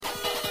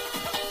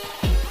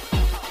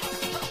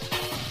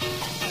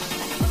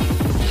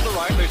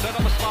set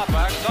on the slot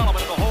back.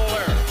 Solomon in the hole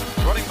there.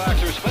 Running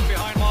backs are split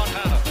behind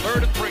Montana.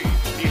 3rd and 3.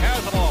 He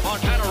has the ball.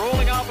 Montana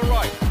rolling out the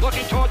right.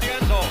 Looking toward the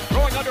end zone.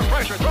 Throwing under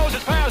pressure. Throws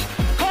his pass.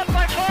 Caught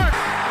by Clark.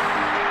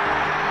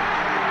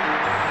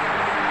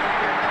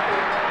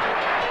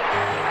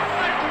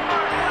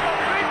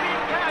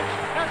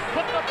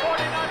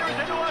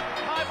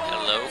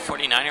 Hello,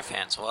 49er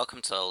fans.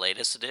 Welcome to the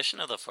latest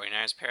edition of the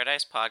 49ers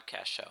Paradise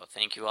Podcast Show.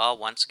 Thank you all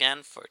once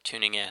again for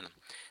tuning in.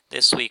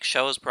 This week's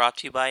show is brought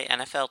to you by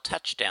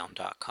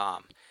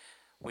NFLTouchdown.com.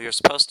 We were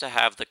supposed to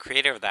have the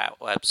creator of that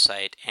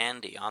website,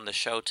 Andy, on the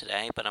show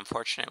today, but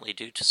unfortunately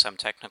due to some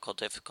technical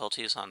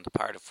difficulties on the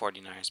part of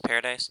 49ers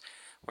Paradise,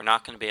 we're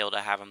not going to be able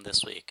to have him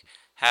this week.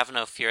 Have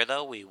no fear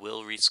though, we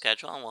will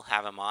reschedule and we'll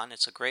have him on.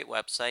 It's a great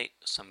website,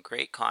 some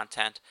great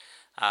content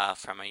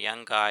from a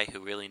young guy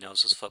who really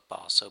knows his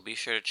football. So be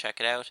sure to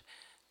check it out.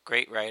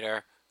 Great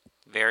writer,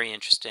 very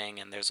interesting,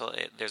 and there's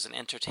an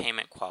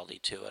entertainment quality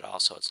to it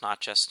also. It's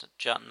not just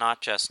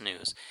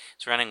news.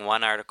 It's running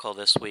one article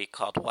this week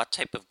called "What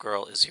Type of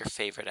Girl is Your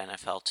Favorite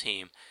NFL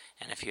Team?"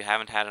 And if you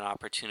haven't had an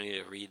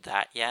opportunity to read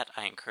that yet,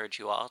 I encourage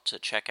you all to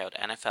check out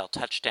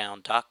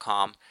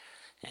NFLTouchdown.com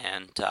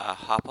and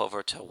hop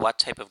over to "What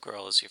Type of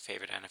Girl is Your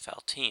Favorite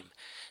NFL Team?"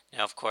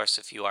 Now, of course,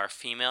 if you are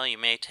female, you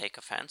may take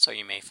offense or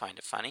you may find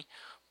it funny,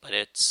 but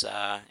it's,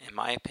 in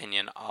my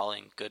opinion, all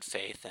in good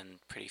faith and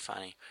pretty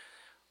funny.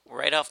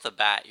 Right off the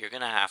bat, you're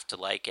going to have to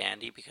like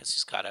Andy because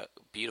he's got a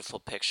beautiful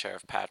picture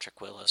of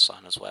Patrick Willis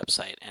on his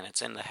website, and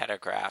it's in the header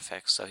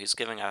graphics, so he's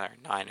giving our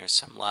Niners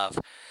some love.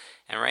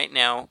 And right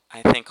now,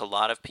 I think a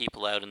lot of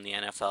people out in the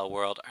NFL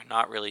world are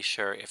not really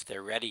sure if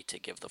they're ready to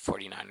give the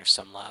 49ers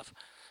some love.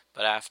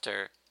 But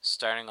after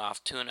starting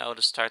off 2-0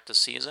 to start the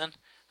season,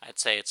 I'd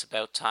say it's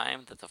about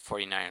time that the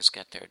 49ers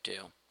get their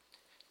due.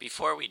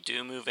 Before we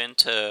do move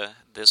into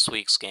this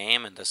week's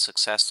game and the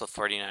success the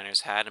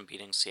 49ers had in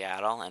beating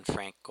Seattle and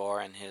Frank Gore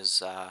and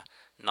his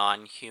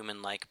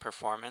non-human-like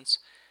performance,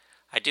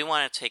 I do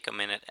want to take a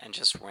minute and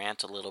just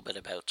rant a little bit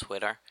about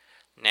Twitter.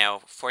 Now,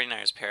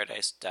 49ers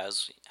Paradise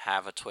does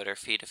have a Twitter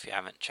feed. If you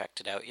haven't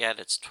checked it out yet,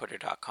 it's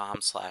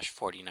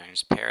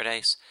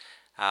twitter.com/49ersparadise,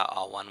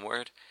 all one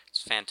word.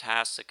 It's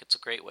fantastic. It's a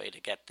great way to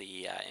get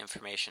the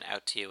information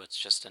out to you. It's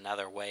just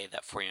another way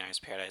that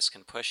 49ers Paradise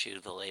can push you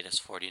the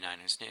latest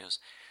 49ers news.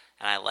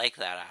 And I like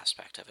that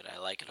aspect of it. I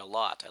like it a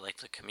lot. I like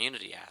the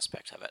community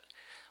aspect of it.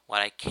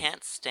 What I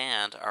can't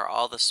stand are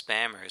all the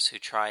spammers who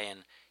try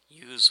and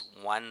use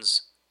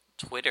one's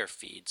Twitter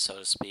feed, so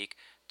to speak,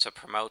 to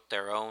promote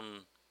their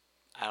own,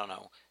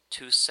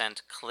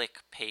 2-cent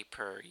click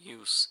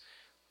pay-per-use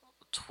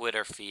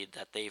Twitter feed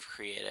that they've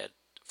created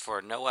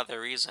for no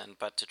other reason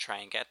but to try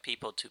and get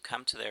people to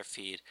come to their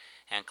feed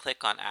and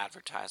click on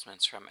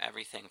advertisements from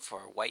everything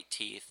for white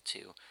teeth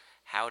to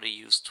how to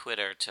use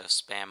Twitter to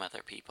spam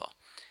other people.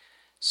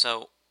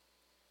 So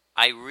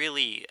I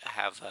really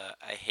have a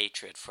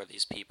hatred for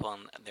these people,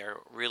 and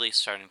they're really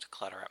starting to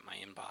clutter up my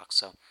inbox.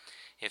 So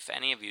if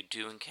any of you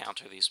do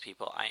encounter these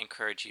people, I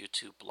encourage you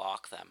to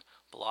block them.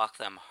 Block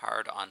them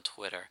hard on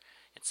Twitter.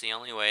 It's the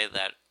only way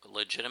that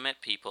legitimate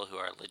people who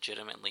are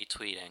legitimately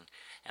tweeting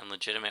and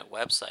legitimate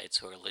websites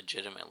who are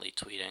legitimately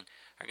tweeting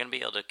are going to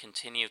be able to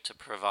continue to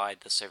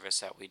provide the service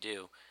that we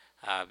do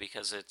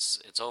because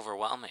it's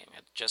overwhelming.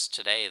 Just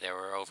today there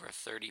were over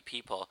 30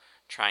 people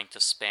trying to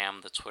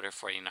spam the Twitter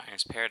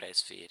 49ers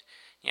Paradise feed.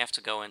 You have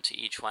to go into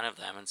each one of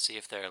them and see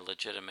if they're a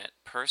legitimate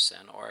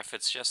person or if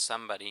it's just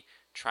somebody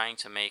trying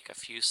to make a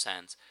few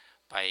cents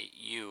by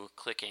you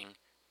clicking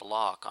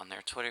block on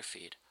their Twitter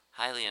feed.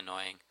 Highly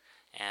annoying.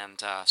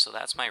 And so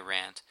that's my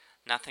rant.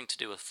 Nothing to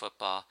do with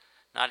football,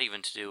 not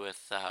even to do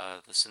with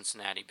the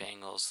Cincinnati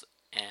Bengals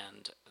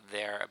and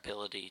their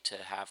ability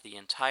to have the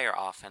entire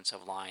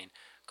offensive line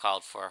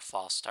called for a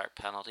false start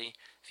penalty.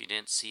 If you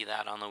didn't see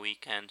that on the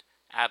weekend,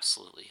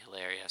 absolutely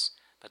hilarious.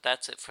 But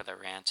that's it for the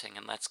ranting,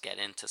 and let's get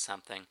into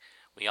something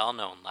we all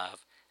know and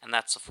love, and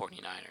that's the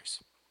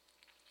 49ers.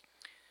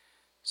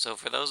 So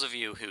for those of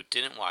you who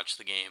didn't watch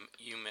the game,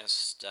 you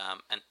missed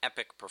an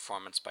epic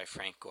performance by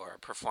Frank Gore, a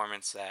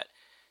performance that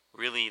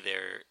really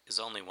there is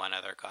only one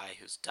other guy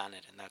who's done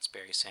it, and that's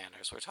Barry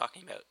Sanders. We're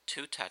talking about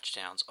 2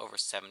 touchdowns over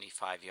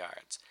 75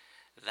 yards.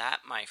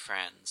 That, my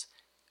friends,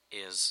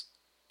 is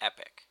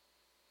epic.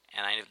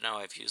 And I know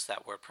I've used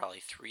that word probably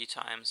 3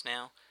 times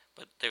now,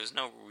 but there's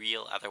no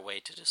real other way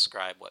to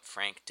describe what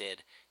Frank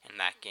did in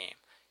that game.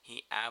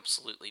 He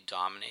absolutely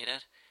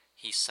dominated.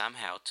 He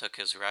somehow took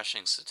his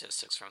rushing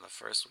statistics from the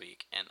first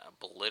week and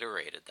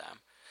obliterated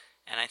them.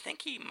 And I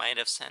think he might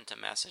have sent a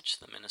message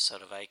to the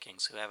Minnesota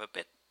Vikings, who have a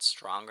bit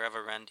stronger of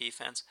a run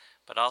defense,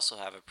 but also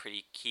have a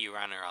pretty key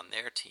runner on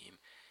their team.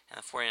 And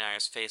the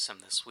 49ers face him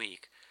this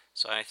week.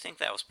 So I think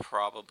that was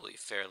probably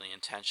fairly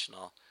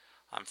intentional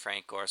on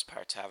Frank Gore's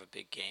part to have a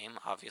big game.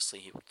 Obviously,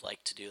 he would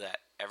like to do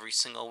that every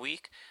single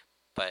week.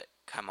 But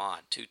come on,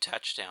 2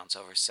 touchdowns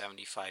over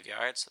 75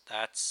 yards,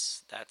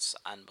 that's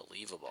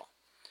unbelievable.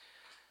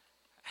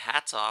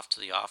 Hats off to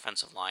the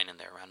offensive line and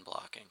their run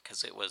blocking,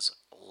 because it was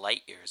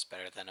light years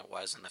better than it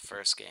was in the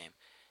first game.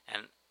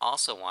 And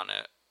also want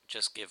to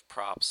just give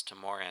props to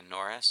Moran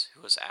Norris,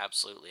 who was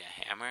absolutely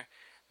a hammer.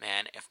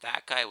 Man, if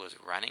that guy was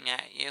running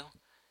at you,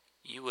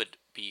 you would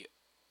be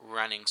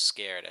running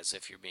scared as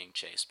if you're being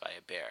chased by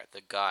a bear.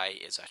 The guy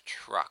is a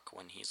truck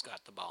when he's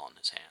got the ball in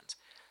his hands.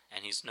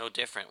 And he's no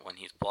different when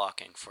he's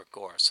blocking for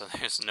Gore. So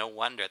there's no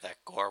wonder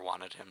that Gore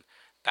wanted him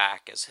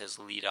back as his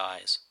lead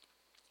eyes.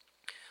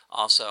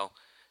 Also,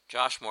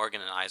 Josh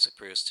Morgan and Isaac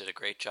Bruce did a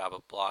great job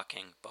of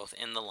blocking both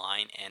in the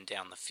line and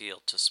down the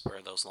field to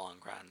spur those long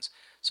runs.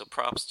 So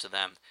props to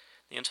them.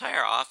 The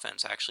entire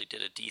offense actually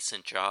did a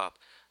decent job,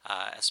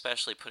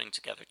 especially putting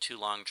together 2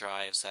 long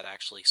drives that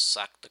actually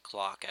sucked the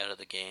clock out of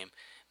the game,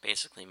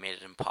 basically made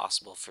it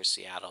impossible for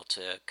Seattle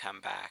to come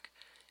back.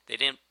 They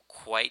didn't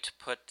quite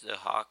put the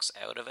Hawks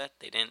out of it.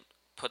 They didn't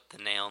put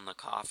the nail in the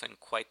coffin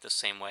quite the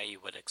same way you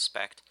would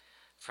expect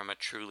from a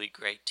truly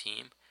great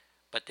team,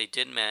 but they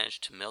did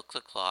manage to milk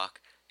the clock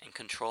and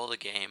control the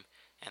game,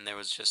 and there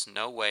was just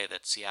no way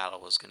that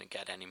Seattle was going to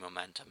get any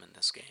momentum in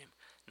this game.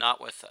 Not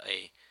with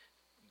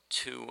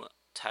 2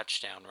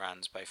 touchdown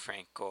runs by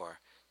Frank Gore.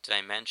 Did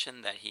I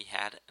mention that he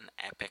had an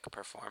epic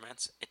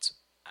performance? It's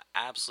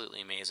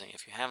absolutely amazing.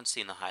 If you haven't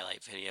seen the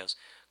highlight videos,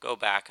 go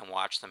back and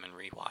watch them and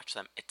rewatch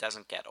them. It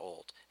doesn't get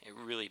old. It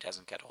really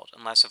doesn't get old.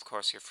 Unless, of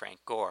course, you're Frank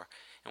Gore,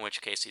 in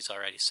which case he's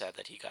already said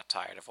that he got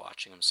tired of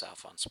watching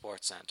himself on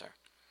SportsCenter.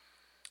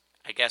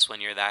 I guess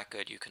when you're that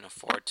good, you can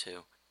afford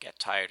to get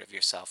tired of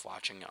yourself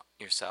watching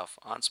yourself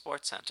on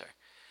SportsCenter.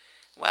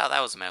 Wow,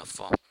 that was a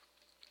mouthful.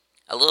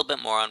 A little bit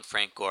more on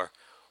Frank Gore.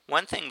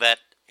 One thing that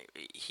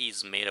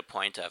he's made a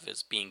point of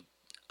is being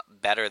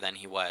better than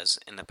he was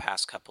in the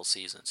past couple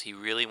seasons. He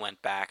really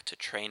went back to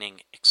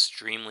training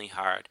extremely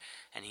hard,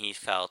 and he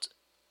felt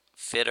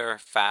fitter,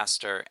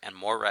 faster, and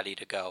more ready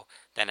to go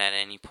than at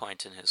any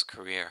point in his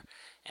career.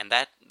 And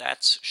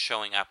that's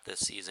showing up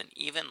this season.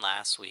 Even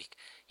last week,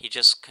 he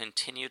just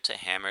continued to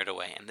hammer it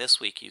away. And this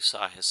week, you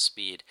saw his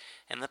speed.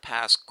 In the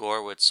past,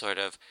 Gore would sort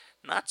of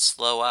not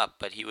slow up,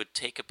 but he would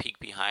take a peek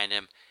behind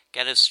him,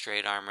 get his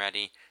straight arm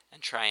ready,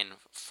 and try and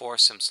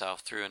force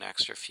himself through an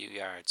extra few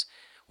yards.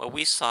 What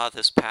we saw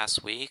this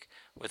past week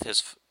with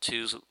his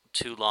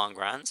two long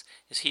runs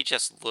is he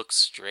just looked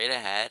straight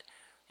ahead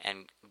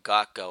and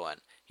got going.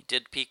 He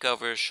did peek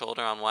over his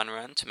shoulder on one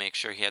run to make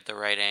sure he had the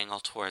right angle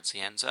towards the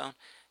end zone,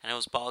 and it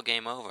was ball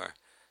game over.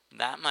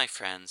 That, my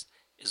friends,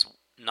 is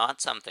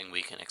not something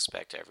we can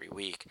expect every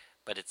week,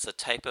 but it's the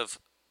type of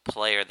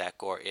player that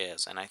Gore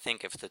is, and I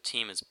think if the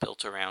team is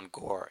built around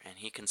Gore and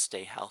he can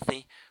stay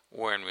healthy,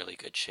 we're in really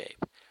good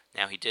shape.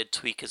 Now, he did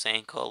tweak his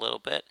ankle a little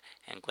bit,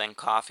 and Glenn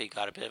Coffey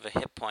got a bit of a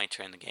hip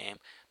pointer in the game,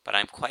 but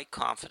I'm quite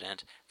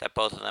confident that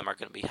both of them are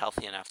going to be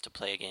healthy enough to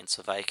play against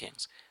the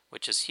Vikings,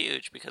 which is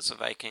huge because the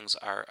Vikings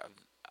are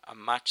a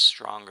much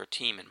stronger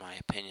team, in my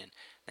opinion,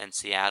 than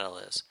Seattle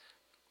is.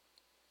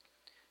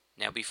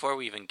 Now, before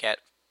we even get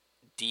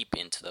deep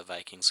into the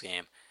Vikings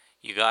game,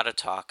 you got to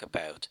talk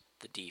about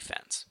the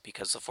defense,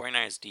 because the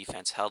 49ers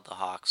defense held the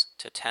Hawks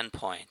to 10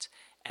 points,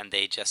 and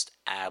they just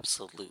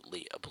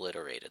absolutely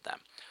obliterated them.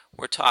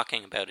 We're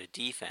talking about a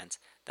defense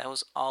that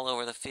was all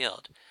over the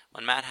field.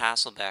 When Matt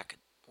Hasselbeck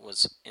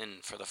was in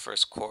for the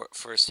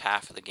first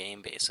half of the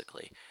game,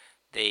 basically,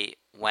 they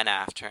went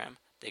after him,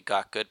 they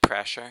got good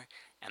pressure,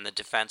 and the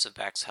defensive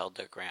backs held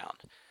their ground.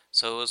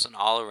 So it was an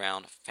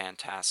all-around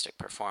fantastic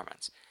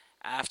performance.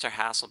 After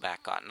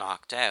Hasselbeck got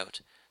knocked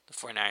out, the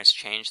 49ers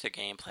changed their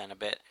game plan a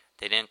bit.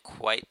 They didn't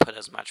quite put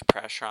as much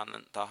pressure on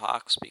the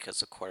Hawks because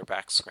the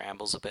quarterback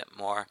scrambles a bit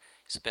more.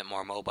 He's a bit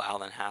more mobile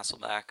than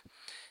Hasselbeck.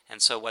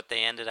 And so what they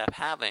ended up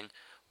having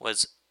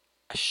was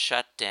a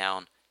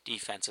shutdown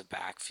defensive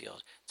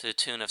backfield to the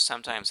tune of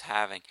sometimes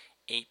having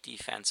 8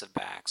 defensive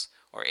backs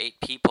or 8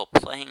 people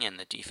playing in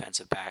the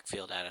defensive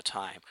backfield at a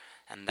time.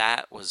 And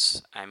that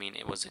was,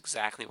 it was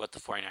exactly what the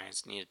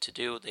 49ers needed to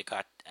do. They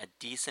got a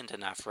decent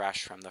enough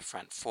rush from the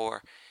front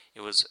 4.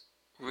 It was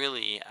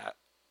really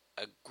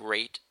a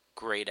great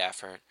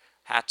effort.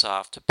 Hats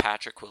off to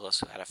Patrick Willis,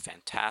 who had a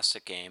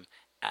fantastic game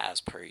as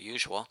per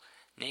usual.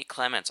 Nate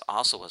Clements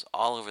also was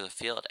all over the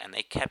field, and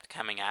they kept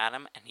coming at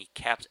him, and he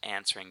kept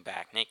answering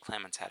back. Nate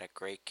Clements had a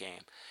great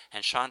game.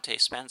 And Shante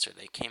Spencer,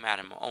 they came at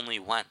him only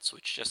once,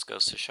 which just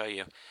goes to show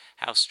you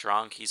how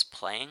strong he's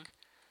playing.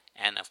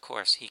 And, of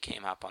course, he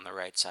came up on the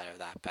right side of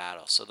that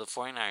battle. So the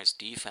 49ers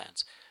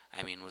defense,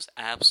 was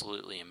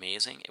absolutely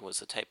amazing. It was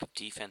the type of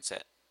defense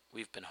that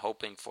we've been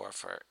hoping for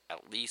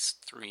at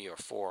least 3 or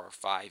 4 or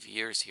 5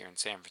 years here in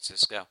San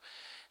Francisco.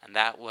 And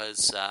that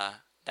was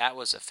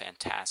a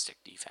fantastic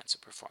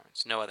defensive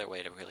performance. No other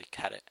way to really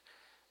cut it.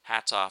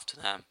 Hats off to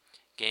them.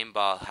 Game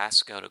ball has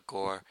to go to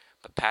Gore,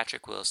 but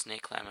Patrick Willis,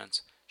 Nate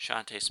Clements,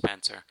 Shante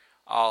Spencer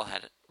all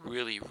had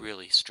really,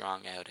 really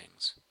strong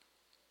outings.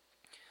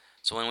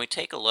 So when we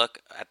take a look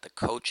at the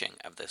coaching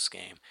of this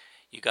game,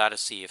 you got to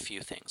see a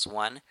few things.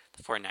 1,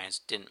 the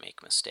 49ers didn't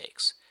make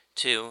mistakes.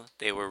 2,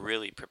 they were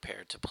really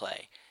prepared to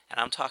play. And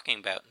I'm talking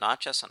about not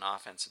just on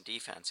offense and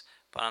defense,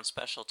 but on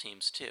special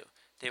teams too.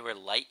 They were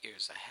light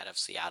years ahead of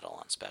Seattle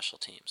on special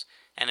teams,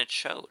 and it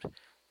showed.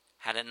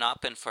 Had it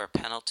not been for a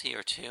penalty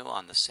or 2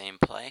 on the same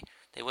play,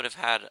 they would have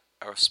had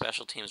a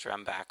special teams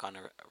run back on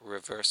a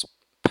reverse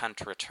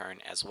punt return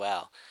as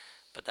well,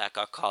 but that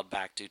got called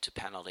back due to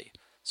penalty.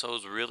 So it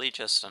was really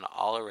just an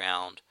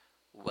all-around,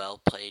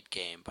 well-played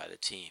game by the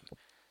team.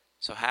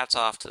 So hats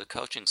off to the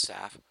coaching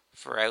staff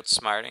for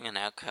outsmarting and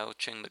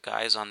outcoaching the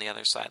guys on the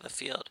other side of the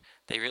field.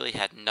 They really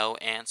had no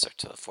answer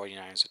to the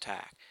 49ers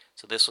attack.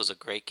 So this was a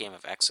great game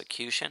of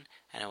execution,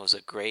 and it was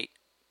a great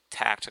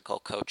tactical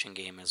coaching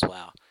game as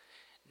well.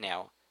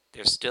 Now,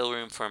 there's still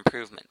room for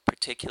improvement,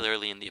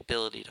 particularly in the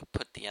ability to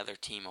put the other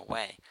team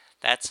away.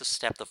 That's a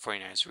step the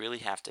 49ers really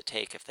have to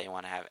take if they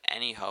want to have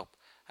any hope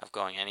of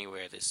going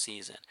anywhere this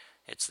season.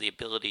 It's the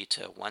ability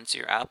to, once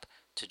you're up,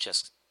 to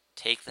just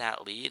take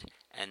that lead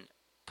and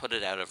put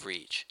it out of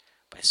reach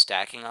by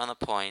stacking on the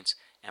points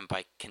and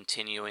by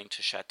continuing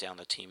to shut down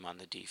the team on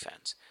the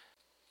defense.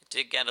 It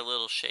did get a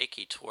little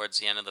shaky towards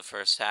the end of the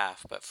first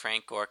half, but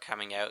Frank Gore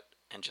coming out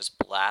and just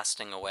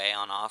blasting away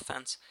on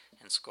offense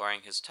and scoring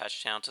his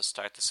touchdown to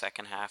start the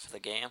second half of the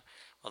game,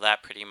 well,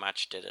 that pretty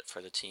much did it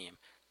for the team.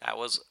 That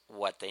was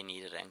what they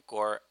needed, and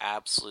Gore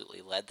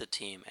absolutely led the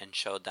team and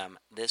showed them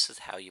this is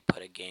how you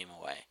put a game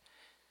away.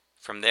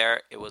 From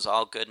there, it was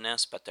all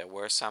goodness, but there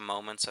were some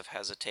moments of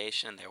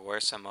hesitation. There were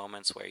some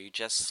moments where you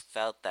just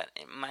felt that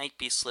it might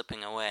be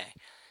slipping away.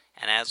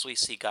 And as we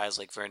see guys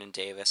like Vernon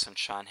Davis and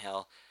Shaun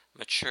Hill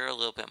mature a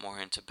little bit more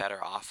into better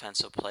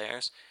offensive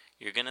players,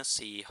 you're going to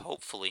see,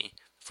 hopefully,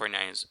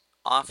 49ers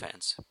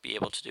offense be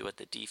able to do what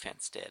the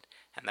defense did,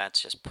 and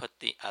that's just put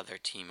the other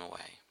team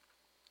away.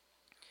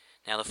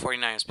 Now, the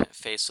 49ers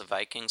face the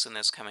Vikings in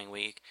this coming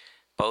week.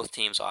 Both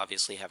teams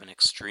obviously have an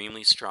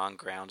extremely strong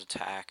ground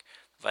attack.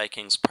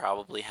 Vikings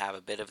probably have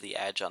a bit of the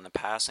edge on the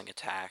passing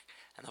attack,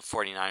 and the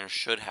 49ers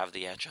should have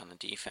the edge on the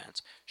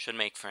defense. Should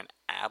make for an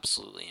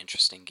absolutely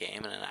interesting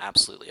game and an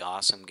absolutely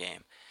awesome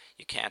game.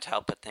 You can't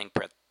help but think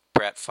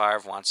Brett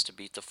Favre wants to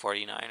beat the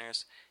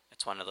 49ers.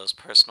 It's one of those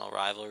personal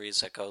rivalries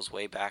that goes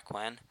way back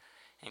when.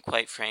 And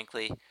quite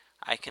frankly,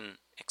 I can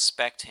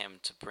expect him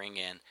to bring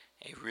in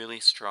a really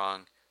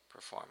strong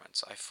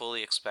performance. I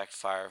fully expect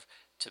Favre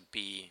to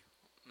be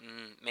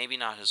maybe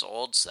not his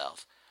old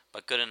self,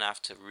 but good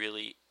enough to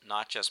really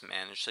not just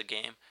manage the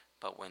game,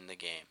 but win the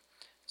game.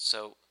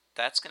 So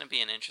that's going to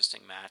be an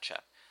interesting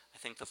matchup. I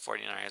think the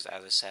 49ers,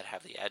 as I said,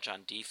 have the edge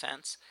on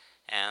defense,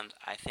 and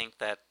I think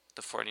that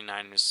the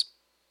 49ers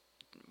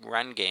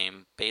run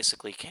game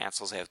basically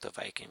cancels out the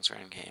Vikings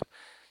run game.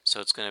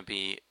 So it's going to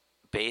be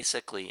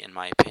basically, in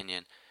my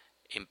opinion,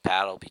 a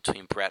battle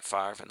between Brett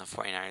Favre and the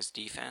 49ers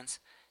defense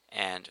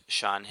and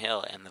Shaun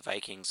Hill and the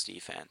Vikings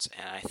defense.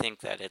 And I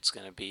think that it's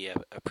going to be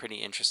a pretty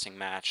interesting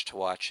match to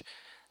watch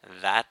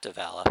that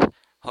develop.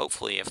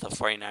 Hopefully, if the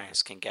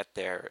 49ers can get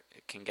their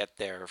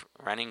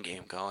running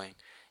game going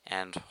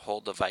and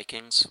hold the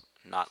Vikings,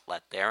 not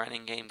let their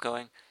running game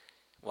going,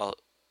 well,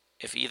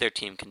 if either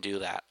team can do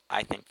that,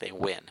 I think they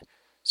win.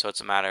 So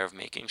it's a matter of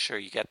making sure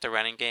you get the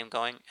running game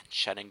going and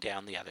shutting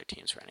down the other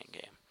team's running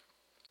game.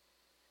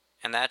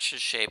 And that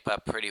should shape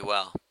up pretty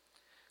well.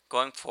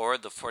 Going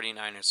forward, the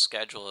 49ers'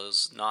 schedule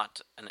is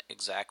not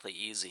exactly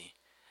easy.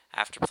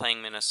 After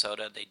playing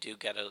Minnesota, they do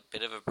get a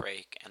bit of a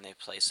break and they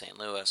play St.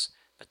 Louis,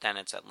 but then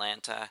it's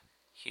Atlanta,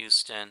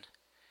 Houston,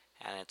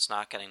 and it's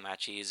not getting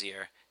much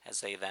easier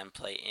as they then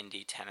play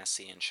Indy,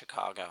 Tennessee, and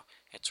Chicago.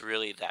 It's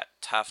really that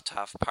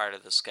tough part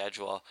of the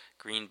schedule,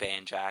 Green Bay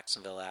and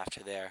Jacksonville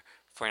after there.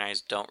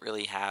 49ers don't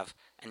really have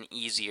an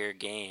easier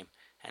game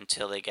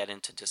until they get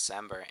into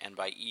December, and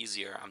by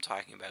easier, I'm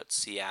talking about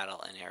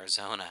Seattle and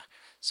Arizona.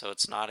 So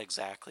it's not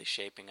exactly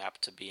shaping up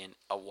to be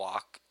a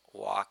walk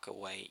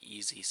away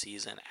easy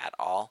season at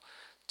all.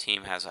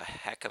 Team has a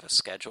heck of a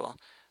schedule,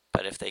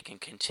 but if they can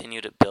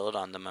continue to build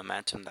on the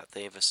momentum that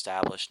they've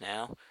established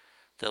now,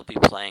 they'll be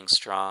playing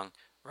strong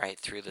right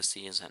through the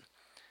season.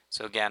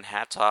 So again,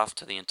 hats off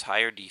to the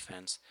entire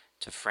defense,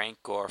 to Frank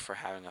Gore for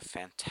having a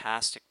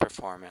fantastic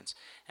performance,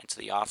 and to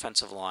the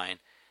offensive line,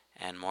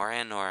 and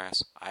Moran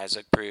Norris,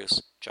 Isaac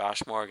Bruce,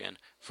 Josh Morgan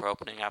for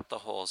opening up the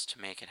holes to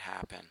make it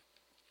happen.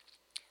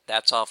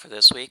 That's all for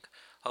this week.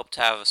 Hope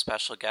to have a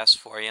special guest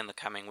for you in the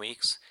coming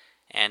weeks.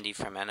 Andy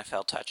from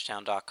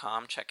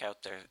NFLTouchdown.com. Check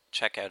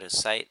out his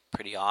site.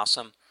 Pretty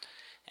awesome.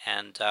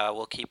 And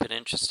we'll keep it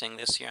interesting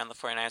this year on the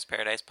 49ers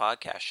Paradise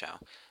Podcast Show.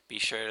 Be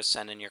sure to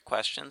send in your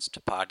questions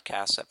to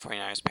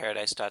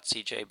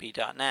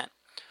podcast@49ersparadise.cjb.net.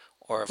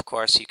 Or, of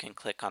course, you can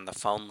click on the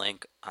phone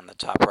link on the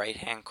top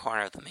right-hand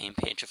corner of the main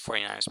page of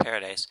 49ers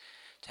Paradise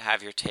to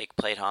have your take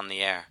played on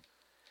the air.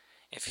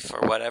 If for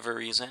whatever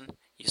reason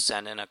you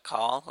send in a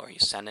call or you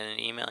send in an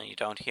email and you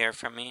don't hear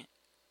from me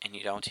and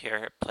you don't hear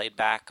it played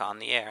back on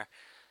the air,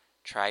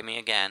 try me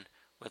again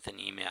with an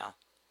email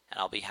and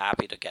I'll be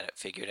happy to get it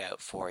figured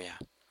out for you.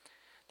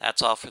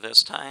 That's all for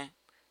this time.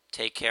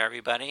 Take care,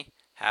 everybody.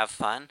 Have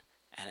fun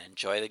and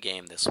enjoy the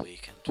game this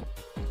weekend.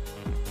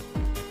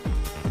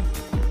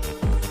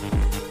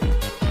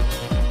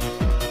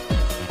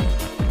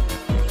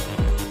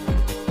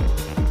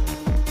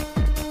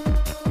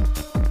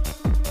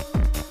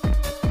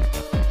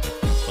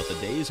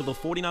 Of the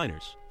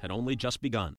 49ers had only just begun.